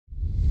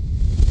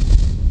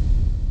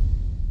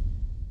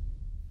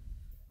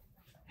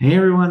Hey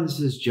everyone,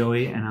 this is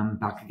Joey, and I'm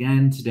back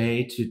again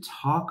today to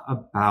talk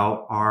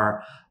about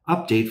our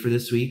update for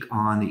this week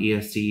on the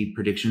ESC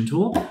prediction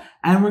tool.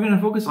 And we're going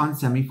to focus on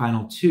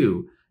semifinal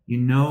 2. You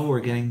know, we're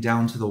getting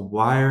down to the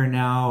wire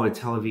now. At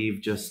Tel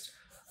Aviv, just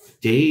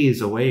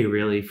days away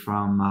really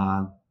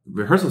from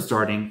rehearsal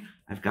starting.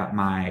 I've got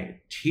my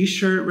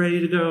t-shirt ready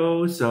to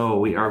go, so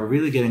we are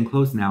really getting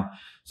close now.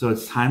 So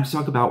it's time to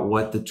talk about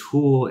what the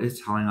tool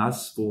is telling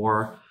us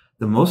for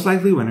the most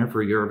likely winner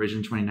for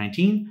Eurovision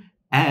 2019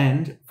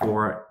 and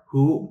for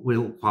who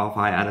will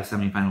qualify out of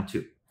semifinal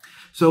 2.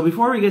 So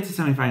before we get to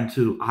semifinal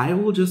 2, I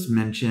will just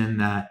mention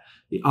that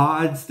the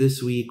odds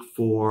this week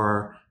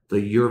for the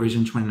Eurovision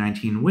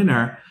 2019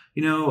 winner,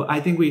 you know, I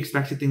think we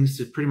expected things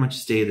to pretty much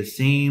stay the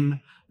same.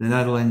 The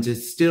Netherlands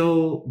is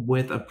still,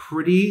 with a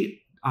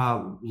pretty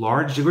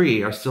large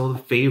degree, are still the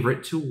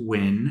favorite to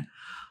win.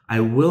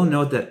 I will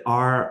note that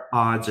our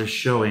odds are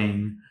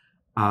showing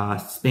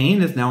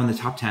Spain is now in the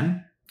top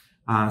 10.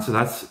 So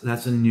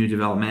that's a new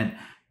development.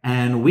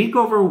 And week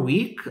over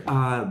week,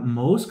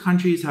 most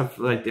countries have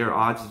their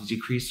odds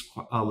decreased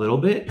a little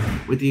bit,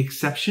 with the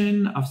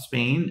exception of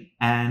Spain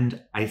and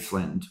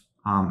Iceland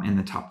in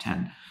the top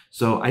 10.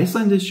 So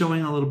Iceland is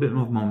showing a little bit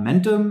of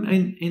momentum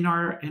in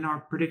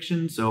our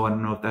prediction. So I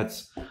don't know if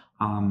that's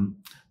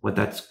what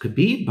that could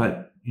be,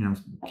 but you know,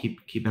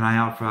 keep an eye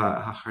out for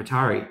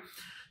Hatari.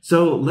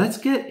 So let's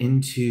get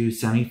into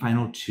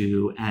semifinal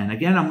 2. And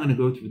again, I'm going to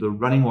go through the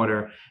running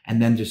order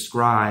and then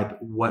describe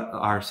what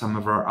are some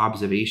of our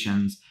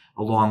observations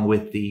along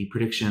with the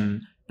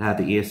prediction that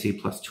the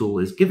ESCplus tool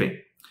is giving.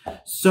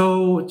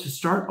 So to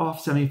start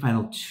off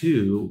semifinal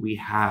 2, we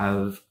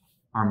have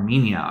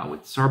Armenia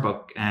with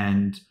Sarbuk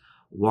and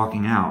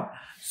walking out.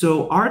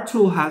 So our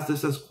tool has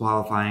this as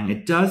qualifying.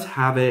 It does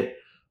have it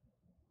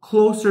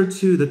closer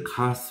to the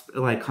cusp,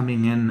 like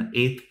coming in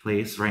 8th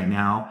place right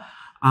now.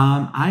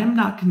 I am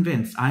not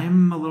convinced. I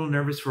am a little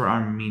nervous for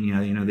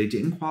Armenia. You know, they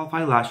didn't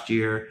qualify last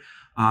year.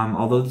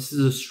 Although this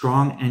is a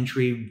strong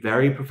entry,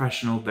 very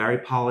professional, very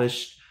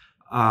polished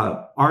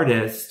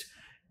artist,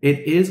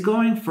 it is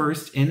going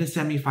first in a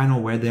semifinal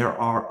where there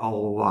are a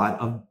lot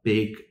of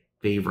big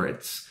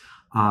favorites.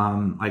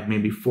 Like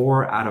maybe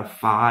 4 out of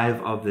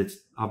 5 of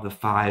the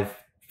 5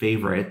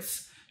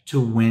 favorites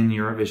to win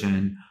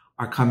Eurovision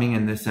are coming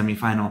in this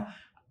semifinal.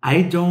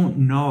 I don't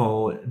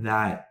know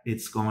that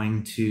it's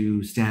going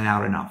to stand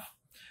out enough.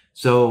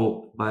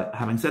 So, but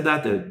having said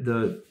that,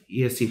 the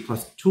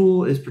ESCplus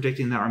tool is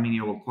predicting that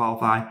Armenia will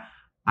qualify.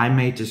 I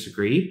may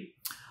disagree.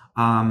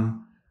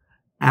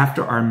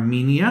 After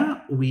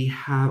Armenia, we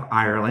have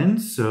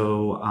Ireland.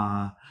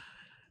 So,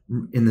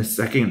 in the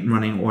second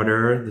running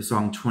order, the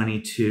song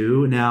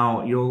 22.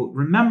 Now, you'll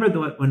remember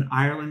that when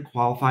Ireland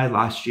qualified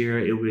last year,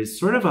 it was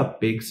sort of a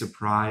big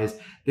surprise.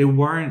 They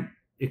weren't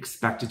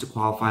expected to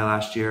qualify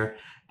last year.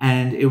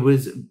 And it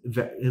was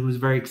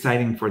very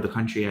exciting for the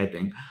country, I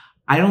think.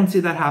 I don't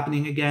see that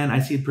happening again. I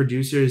see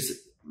producers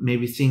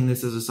maybe seeing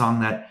this as a song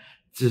that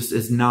just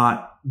is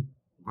not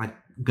like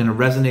going to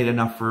resonate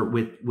enough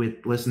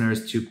with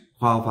listeners to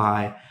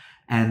qualify.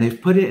 And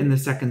they've put it in the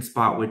second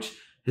spot, which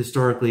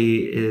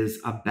historically is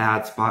a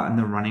bad spot in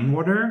the running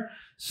order.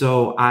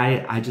 So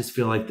I just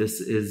feel like this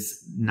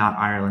is not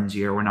Ireland's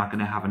year. We're not going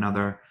to have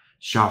another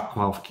shock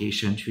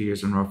qualification 2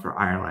 years in a row for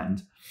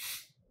Ireland.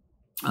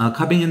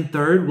 Coming in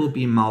third will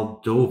be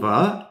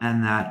Moldova,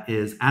 and that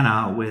is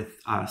Anna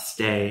with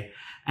Stay.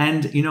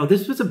 And, you know,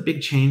 this was a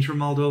big change for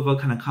Moldova,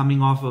 kind of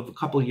coming off of a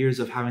couple of years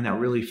of having that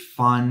really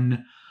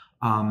fun,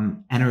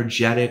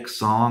 energetic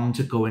song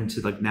to go into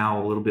like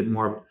now a little bit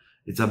more,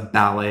 it's a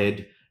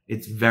ballad.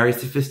 It's very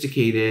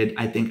sophisticated.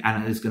 I think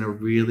Anna is going to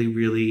really,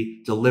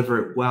 really deliver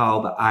it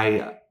well, but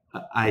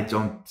I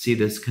don't see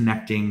this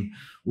connecting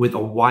with a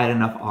wide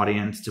enough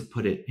audience to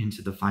put it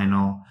into the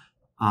final.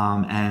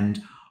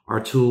 And our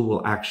tool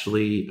will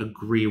actually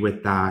agree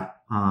with that.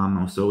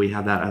 So we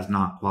have that as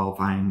not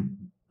qualifying,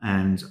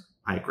 and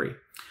I agree.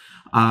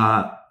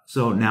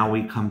 So now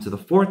we come to the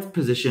 4th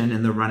position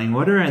in the running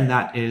order, and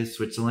that is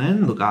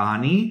Switzerland,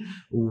 Lugani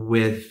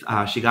with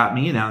She Got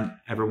Me. Now,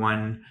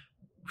 everyone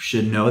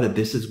should know that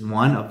this is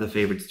one of the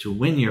favorites to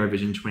win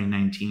Eurovision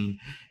 2019.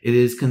 It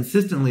is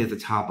consistently at the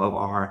top of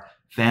our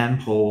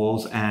fan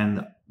polls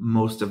and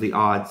most of the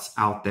odds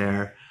out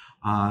there.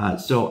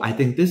 So I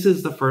think this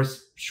is the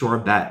first sure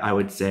bet, I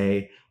would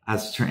say,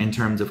 in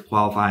terms of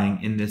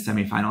qualifying in this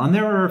semifinal. And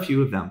there are a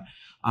few of them.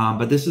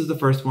 But this is the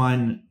first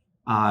one.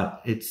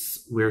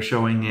 We're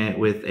showing it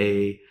with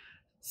roughly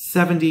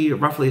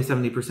a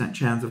 70%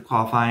 chance of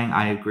qualifying.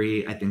 I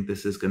agree. I think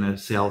this is going to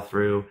sail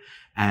through,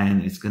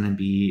 and it's going to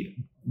be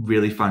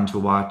really fun to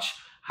watch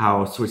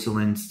how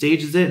Switzerland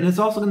stages it. And it's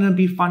also going to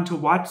be fun to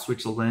watch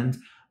Switzerland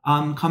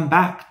come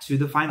back to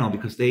the final,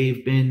 because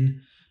they've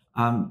been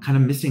kind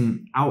of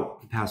missing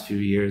out the past few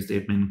years.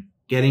 They've been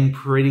getting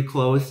pretty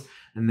close,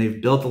 and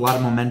they've built a lot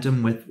of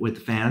momentum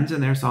with fans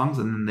in their songs,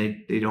 and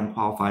then they don't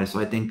qualify.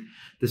 So I think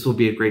this will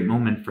be a great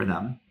moment for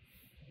them.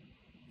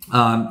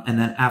 And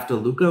then after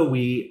Luca,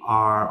 we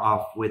are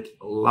off with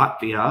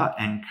Latvia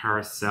and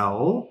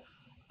Carousel.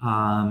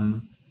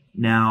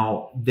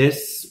 Now,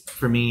 this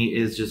for me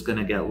is just going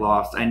to get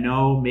lost. I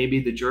know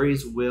maybe the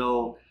juries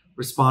will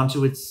respond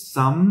to it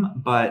some,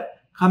 but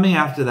coming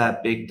after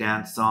that big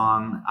dance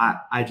song,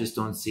 I just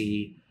don't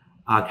see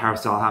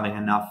Carousel having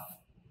enough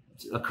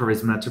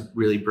charisma to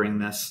really bring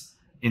this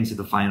into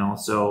the final.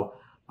 So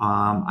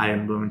I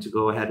am going to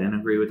go ahead and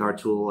agree with our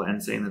tool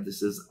and saying that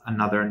this is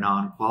another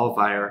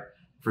non-qualifier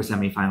for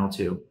semifinal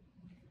 2.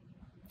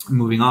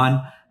 Moving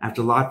on,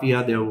 after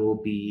Latvia, there will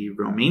be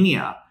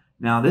Romania.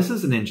 Now, this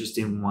is an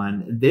interesting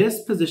one.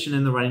 This position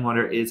in the running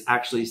order is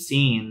actually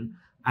seen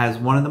as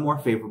one of the more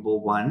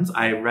favorable ones.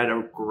 I read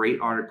a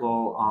great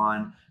article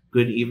on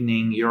Good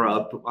Evening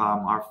Europe.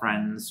 Our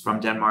friends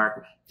from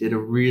Denmark did a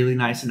really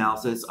nice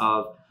analysis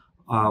of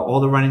all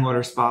the running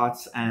order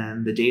spots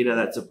and the data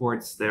that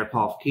supports their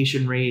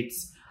qualification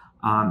rates.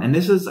 And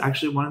this is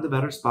actually one of the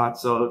better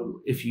spots.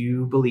 So if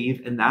you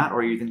believe in that,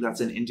 or you think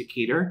that's an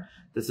indicator,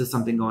 this is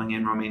something going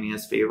in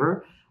Romania's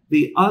favor.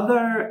 The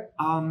other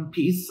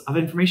piece of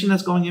information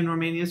that's going in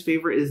Romania's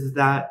favor is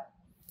that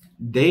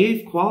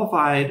they've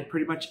qualified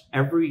pretty much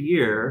every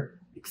year,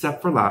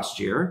 except for last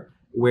year,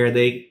 where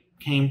they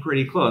came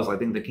pretty close. I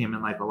think they came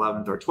in like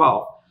 11th or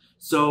 12th.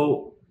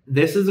 So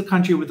this is a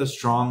country with a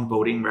strong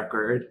voting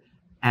record.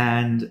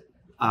 And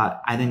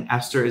I think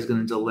Esther is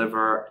going to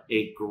deliver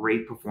a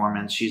great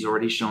performance. She's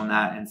already shown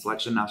that in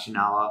Selection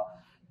Națională.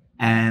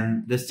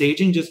 And the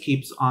staging just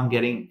keeps on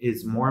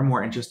is more and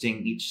more interesting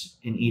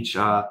in each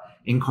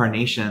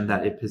incarnation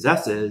that it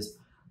possesses.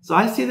 So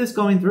I see this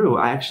going through.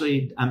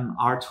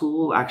 Our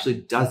tool actually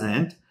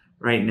doesn't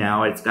right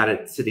now. It's got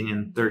it sitting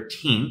in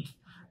 13th,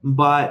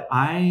 but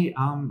I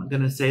am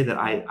going to say that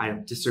I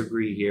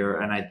disagree here.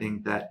 And I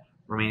think that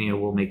Romania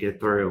will make it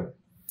through.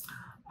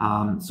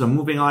 So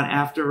moving on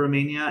after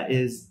Romania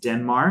is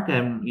Denmark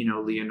and,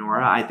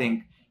 Leonora. I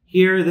think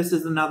here, this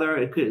is another,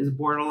 it's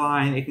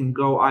borderline. It can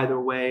go either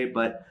way,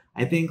 but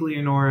I think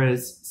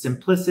Leonora's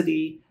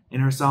simplicity in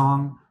her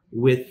song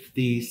with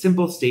the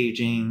simple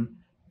staging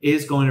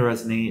is going to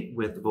resonate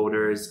with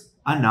voters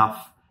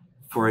enough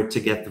for it to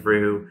get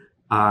through.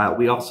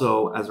 We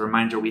also, as a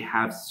reminder, we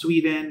have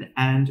Sweden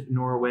and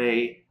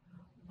Norway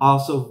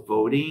also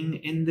voting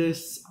in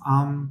this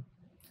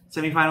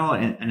semifinal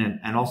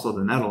and also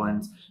the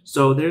Netherlands.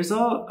 So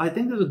I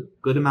think there's a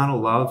good amount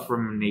of love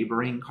from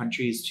neighboring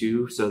countries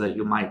too, so that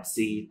you might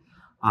see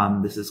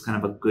this is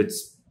kind of a good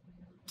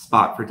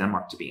spot for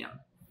Denmark to be in.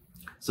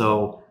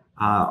 So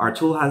our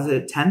tool has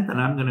it 10th, and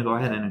I'm going to go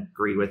ahead and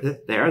agree with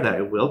it there that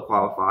it will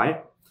qualify.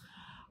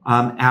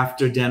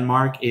 After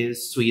Denmark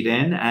is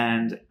Sweden,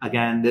 and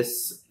again,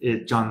 this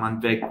is John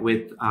Lundvik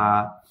with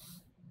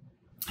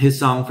his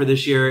song for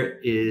this year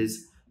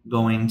is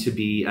going to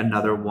be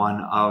another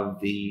one of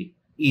the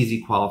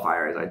easy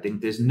qualifiers. I think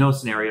there's no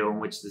scenario in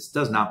which this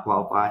does not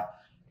qualify.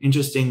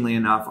 Interestingly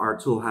enough, our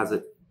tool has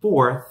it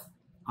 4th,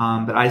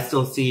 but I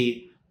still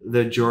see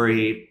the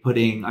jury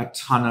putting a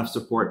ton of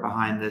support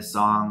behind this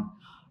song,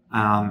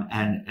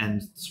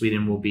 and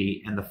Sweden will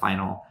be in the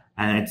final.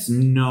 And it's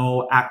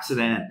no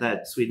accident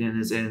that Sweden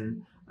is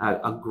in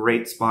a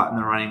great spot in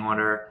the running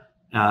order,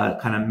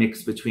 kind of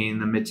mixed between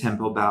the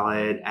mid-tempo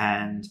ballad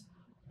and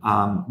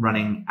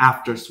running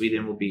after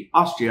Sweden will be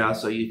Austria.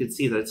 So you can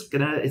see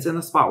that it's in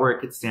a spot where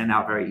it could stand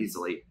out very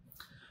easily.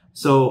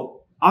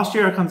 So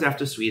Austria comes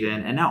after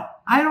Sweden. And now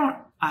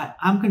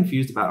I'm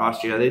confused about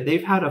Austria.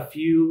 They've had a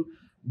few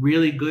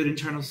really good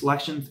internal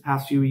selections the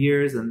past few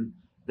years, and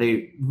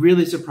they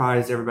really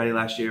surprised everybody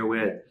last year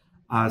with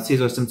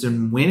Cesar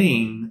Simpson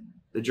winning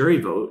the jury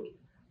vote.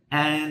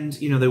 And,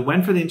 they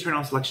went for the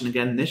internal selection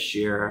again this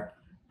year.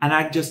 And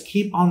I just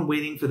keep on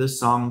waiting for this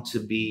song to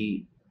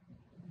be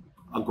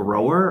a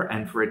grower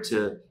and for it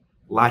to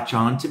latch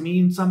on to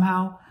me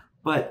somehow.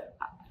 But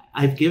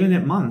I've given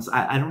it months.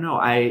 I don't know.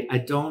 I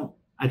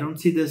don't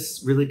see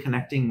this really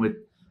connecting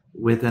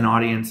with an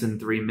audience in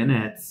 3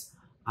 minutes.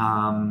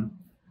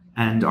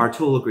 And our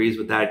tool agrees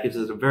with that. It gives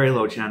us a very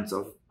low chance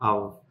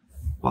of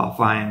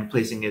qualifying,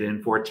 placing it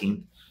in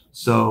 14th.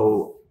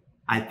 So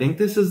I think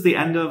this is the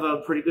end of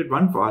a pretty good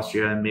run for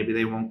Austria, and maybe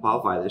they won't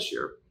qualify this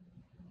year.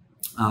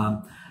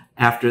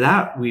 After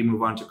that, we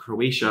move on to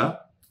Croatia.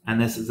 And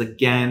this is,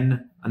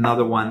 again,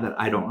 another one that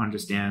I don't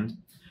understand,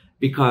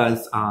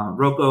 because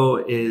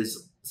Roko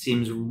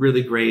seems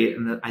really great,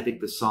 and I think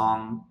the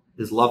song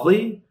is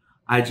lovely.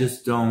 I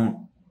just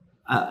don't,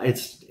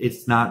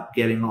 it's not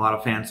getting a lot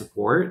of fan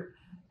support.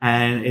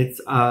 And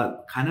it's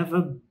kind of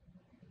a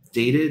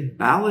dated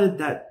ballad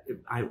that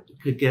I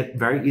could get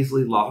very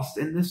easily lost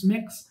in this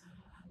mix.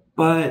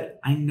 But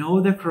I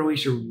know that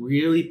Croatia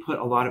really put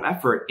a lot of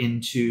effort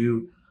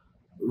into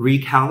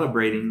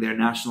recalibrating their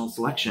national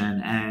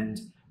selection, and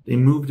they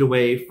moved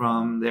away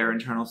from their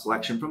internal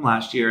selection from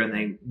last year, and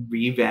they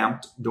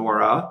revamped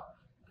Dora,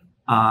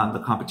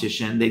 the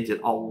competition. They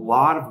did a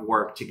lot of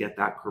work to get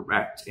that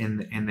correct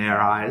in their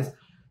eyes.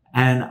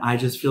 And I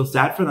just feel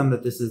sad for them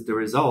that this is the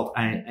result.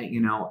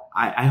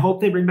 I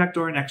hope they bring back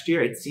Dora next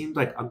year. It seems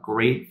like a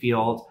great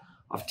field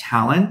of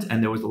talent,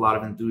 and there was a lot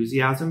of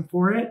enthusiasm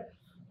for it.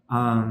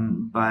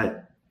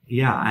 But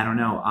yeah, I don't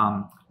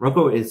know.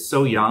 Roko is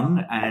so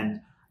young,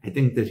 and I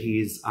think that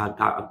he's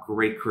got a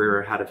great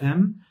career ahead of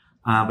him.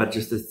 But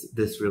just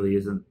this really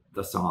isn't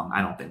the song,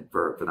 I don't think,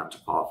 for them to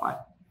qualify.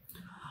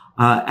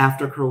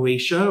 After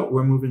Croatia,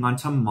 we're moving on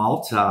to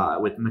Malta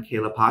with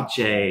Michaela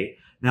Pace.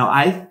 Now,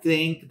 I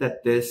think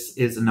that this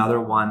is another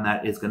one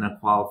that is going to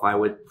qualify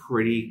with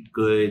pretty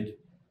good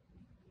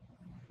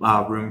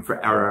room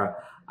for error.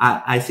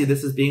 I see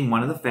this as being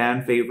one of the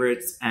fan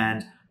favorites,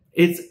 and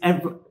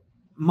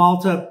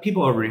Malta,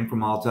 people are rooting for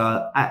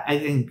Malta. I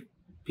think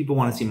people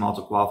want to see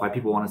Malta qualify.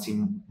 People want to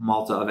see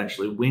Malta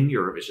eventually win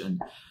Eurovision.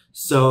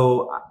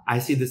 So I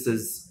see this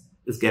as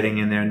getting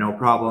in there, no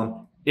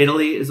problem.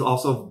 Italy is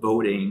also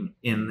voting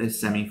in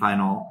this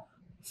semifinal,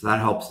 so that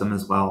helps them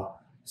as well.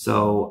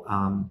 So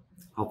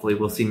hopefully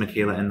we'll see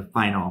Michaela in the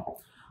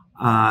final.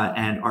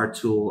 And our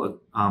tool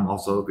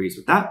also agrees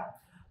with that.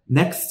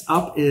 Next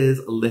up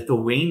is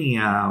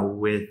Lithuania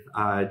with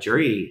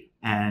Jury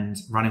and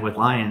Running with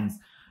Lions.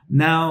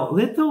 Now,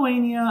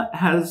 Lithuania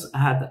has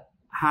had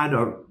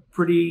a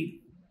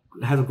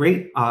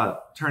great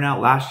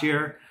turnout last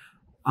year.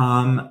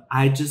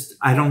 I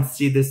don't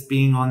see this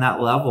being on that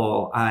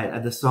level.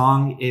 The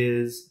song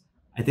is,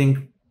 I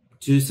think,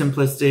 too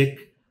simplistic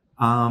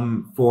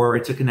for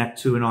it to connect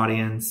to an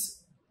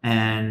audience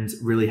and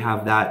really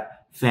have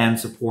that fan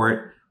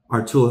support.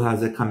 Our tool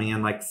has it coming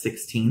in like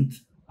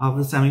 16th of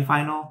the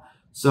semifinal.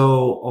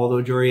 So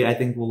although Jury, I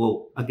think,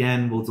 will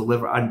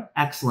deliver an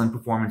excellent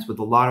performance with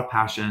a lot of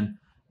passion,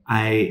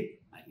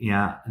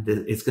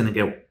 it's going to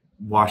get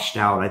washed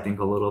out, I think,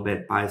 a little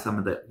bit by some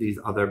of these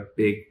other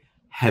big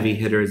heavy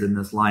hitters in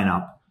this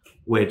lineup,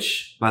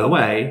 which, by the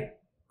way,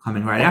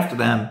 coming right after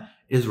them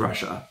is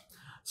Russia.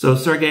 So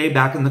Sergey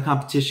back in the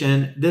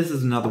competition. This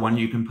is another one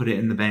you can put it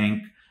in the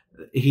bank.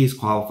 He's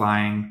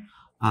qualifying.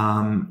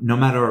 No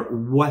matter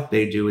what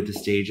they do with the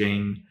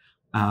staging,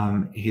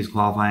 he's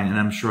qualifying, and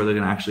I'm sure they're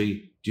going to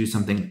actually do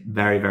something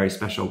very, very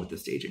special with the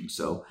staging.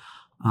 So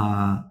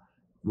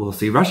we'll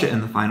see Russia in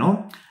the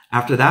final.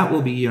 After that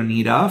will be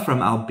Ionita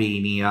from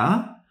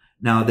Albania.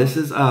 Now, this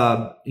is,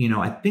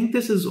 I think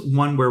this is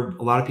one where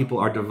a lot of people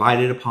are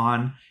divided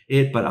upon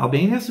it, but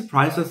Albania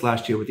surprised us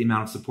last year with the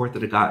amount of support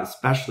that it got,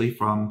 especially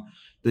from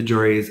the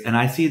juries. And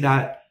I see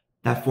that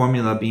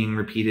formula being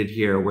repeated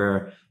here,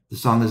 where the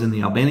song is in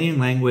the Albanian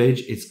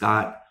language. It's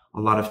got a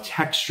lot of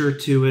texture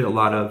to it, a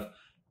lot of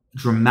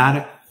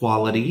dramatic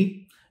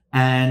quality.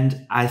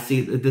 And I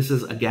see that this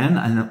is, again,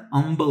 an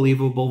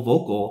unbelievable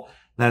vocal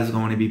that is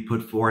going to be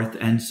put forth.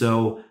 And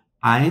so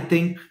I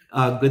think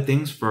good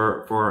things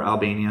for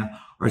Albania.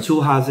 Our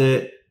tool has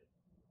it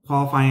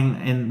qualifying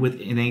in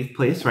 8th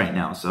place right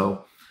now.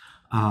 So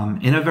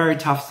in a very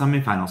tough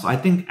semifinal. So I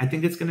think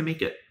it's going to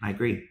make it. I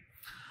agree.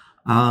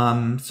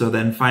 So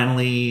then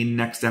finally,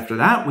 next after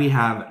that, we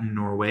have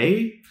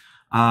Norway.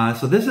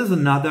 So this is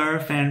another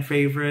fan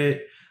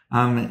favorite.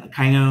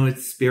 Kind of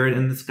Spirit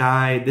in the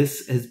Sky.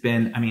 This has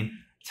been,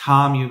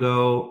 Tom,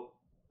 Hugo,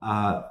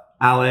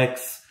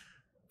 Alex,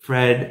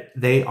 Fred,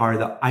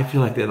 I feel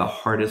like they're the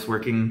hardest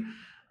working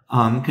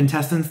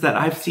contestants that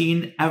I've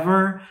seen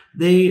ever.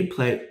 They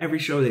play every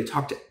show. They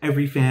talk to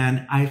every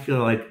fan. I feel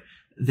like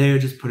they're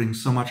just putting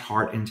so much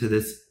heart into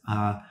this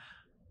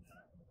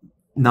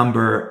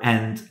number,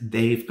 and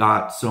they've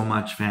got so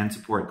much fan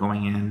support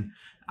going in.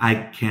 I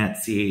can't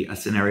see a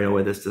scenario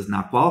where this does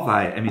not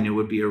qualify. It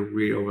would be a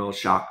real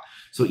shock.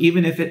 So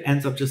even if it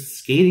ends up just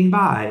skating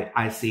by,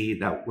 I see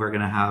that we're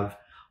going to have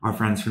our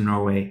friends from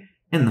Norway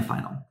in the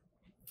final.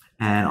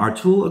 And our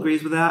tool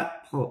agrees with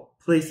that,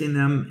 placing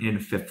them in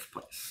 5th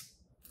place.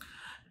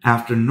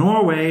 After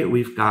Norway,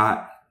 we've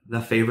got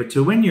the favorite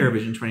to win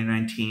Eurovision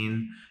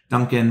 2019,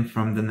 Duncan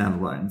from the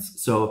Netherlands.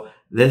 So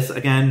this,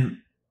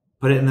 again,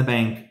 put it in the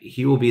bank.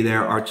 He will be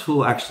there. Our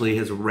tool actually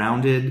has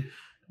rounded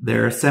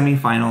their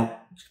semifinal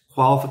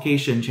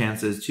qualification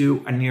chances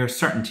to a near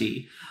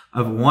certainty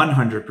of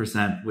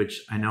 100%,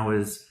 which I know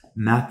is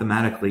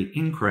mathematically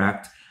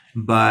incorrect,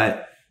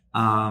 but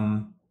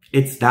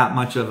it's that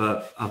much of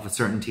a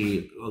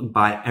certainty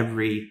by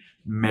every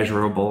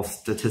measurable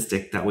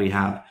statistic that we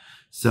have.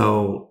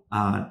 So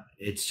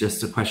it's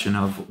just a question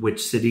of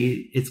which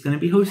city it's going to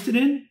be hosted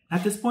in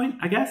at this point,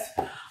 I guess.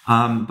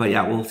 But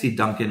yeah, we'll see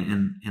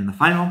Duncan in the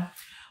final.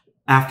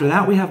 After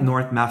that, we have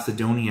North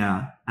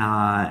Macedonia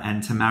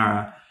and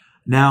Tamara.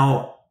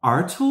 Now,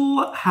 our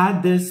tool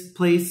had this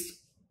place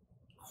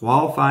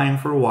qualifying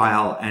for a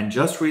while, and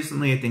just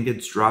recently, I think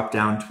it's dropped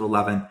down to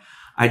 11th.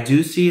 I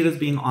do see it as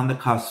being on the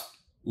cusp,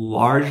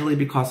 largely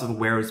because of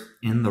where it's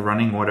in the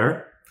running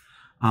order.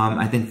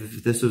 I think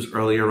if this was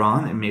earlier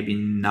on, it may be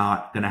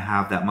not going to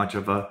have that much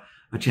of a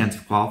chance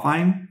of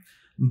qualifying,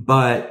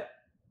 but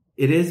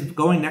it is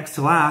going next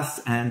to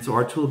last, and so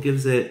our tool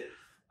gives it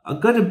a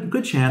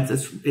good chance.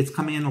 It's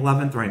coming in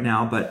 11th right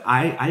now, but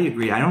I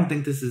agree. I don't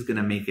think this is going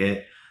to make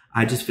it.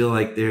 I just feel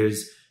like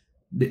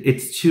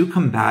it's too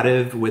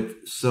combative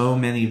with so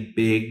many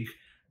big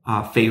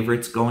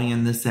favorites going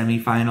in the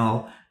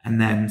semifinal, and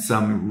then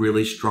some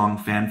really strong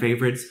fan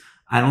favorites.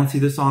 I don't see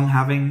the song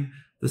having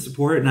the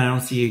support, and I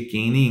don't see it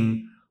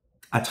gaining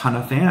a ton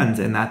of fans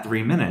in that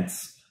 3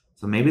 minutes.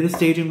 So maybe the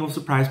staging will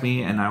surprise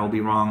me, and I will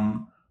be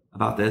wrong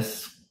about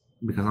this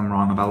because I'm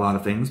wrong about a lot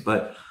of things,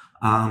 but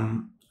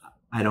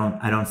I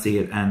don't see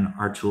it, and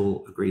our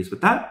tool agrees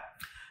with that.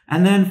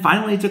 And then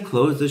finally, to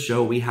close the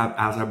show, we have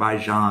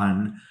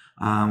Azerbaijan,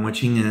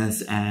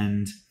 Watchingness,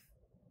 and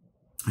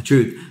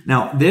Truth.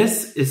 Now,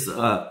 this is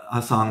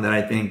a song that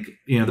I think,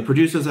 the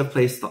producers have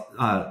placed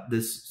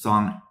this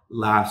song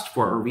last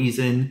for a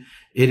reason.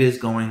 It is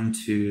going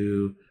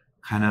to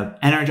kind of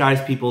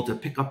energize people to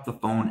pick up the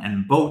phone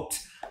and vote.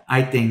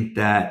 I think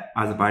that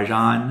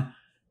Azerbaijan,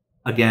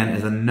 again,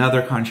 is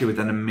another country with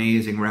an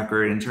amazing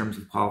record in terms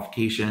of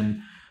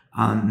qualification.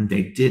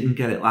 They didn't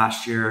get it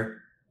last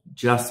year,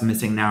 just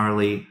missing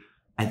narrowly.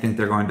 I think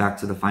they're going back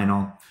to the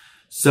final.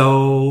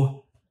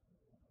 So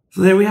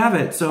there we have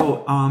it.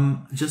 So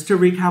just to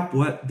recap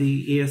what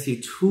the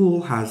ESC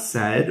tool has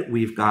said,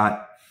 we've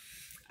got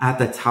at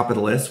the top of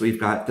the list, we've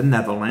got the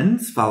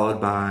Netherlands,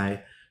 followed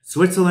by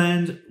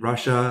Switzerland,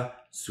 Russia,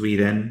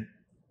 Sweden,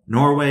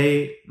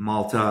 Norway,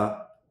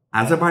 Malta,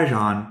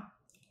 Azerbaijan,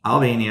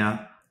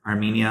 Albania,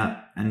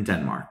 Armenia, and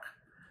Denmark.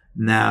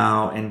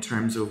 Now, in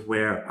terms of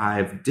where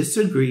I've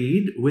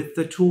disagreed with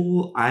the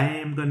tool, I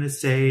am going to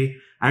say,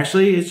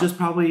 actually, it's just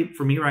probably,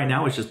 for me right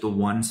now, it's just the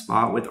one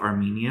spot with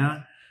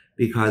Armenia,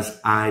 because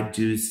I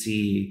do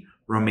see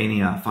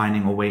Romania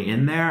finding a way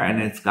in there,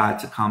 and it's got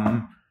to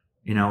come,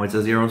 it's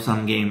a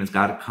zero-sum game. It's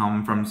got to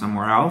come from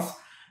somewhere else.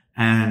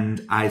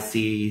 And I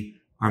see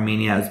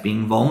Armenia as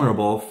being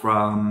vulnerable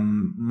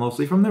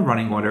mostly from the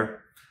running order,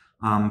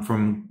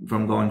 from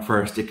going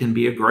first. It can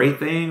be a great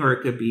thing, or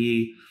it could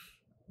be,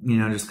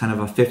 just kind of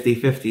a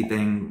 50-50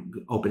 thing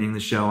opening the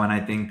show. And I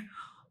think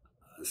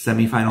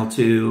semifinal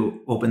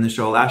 2 opened the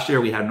show last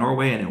year. We had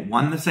Norway and it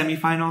won the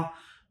semifinal,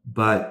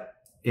 but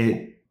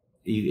it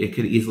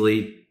could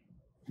easily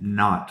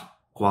not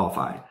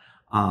qualify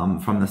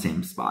from the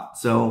same spot.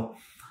 So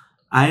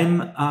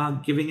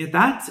I'm giving it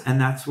that,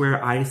 and that's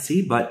where I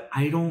see, but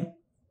I don't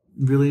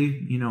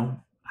really,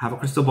 have a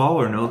crystal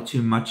ball or know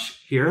too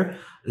much here.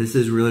 This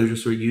is really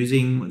just we're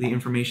using the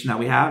information that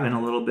we have and a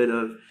little bit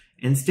of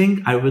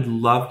instinct. I would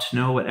love to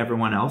know what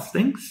everyone else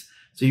thinks.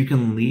 So you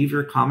can leave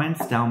your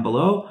comments down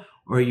below,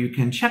 or you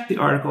can check the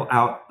article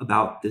out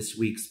about this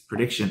week's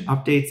prediction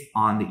updates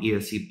on the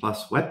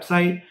ESCplus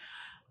website.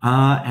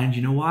 And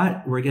you know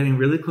what? We're getting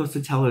really close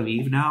to Tel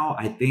Aviv now.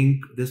 I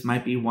think this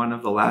might be one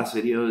of the last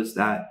videos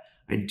that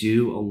I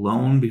do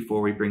alone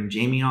before we bring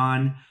Jamie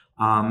on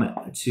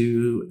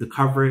to the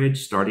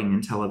coverage starting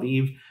in Tel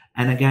Aviv.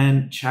 And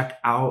again, check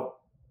out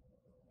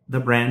the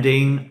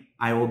branding.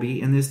 I will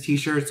be in this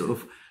t-shirt. So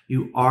if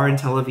you are in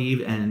Tel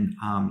Aviv and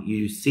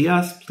you see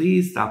us,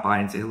 please stop by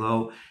and say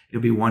hello. It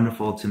would be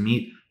wonderful to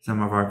meet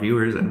some of our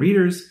viewers and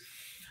readers.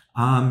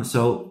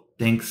 So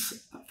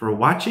thanks for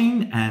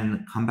watching,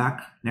 and come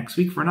back next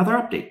week for another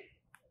update.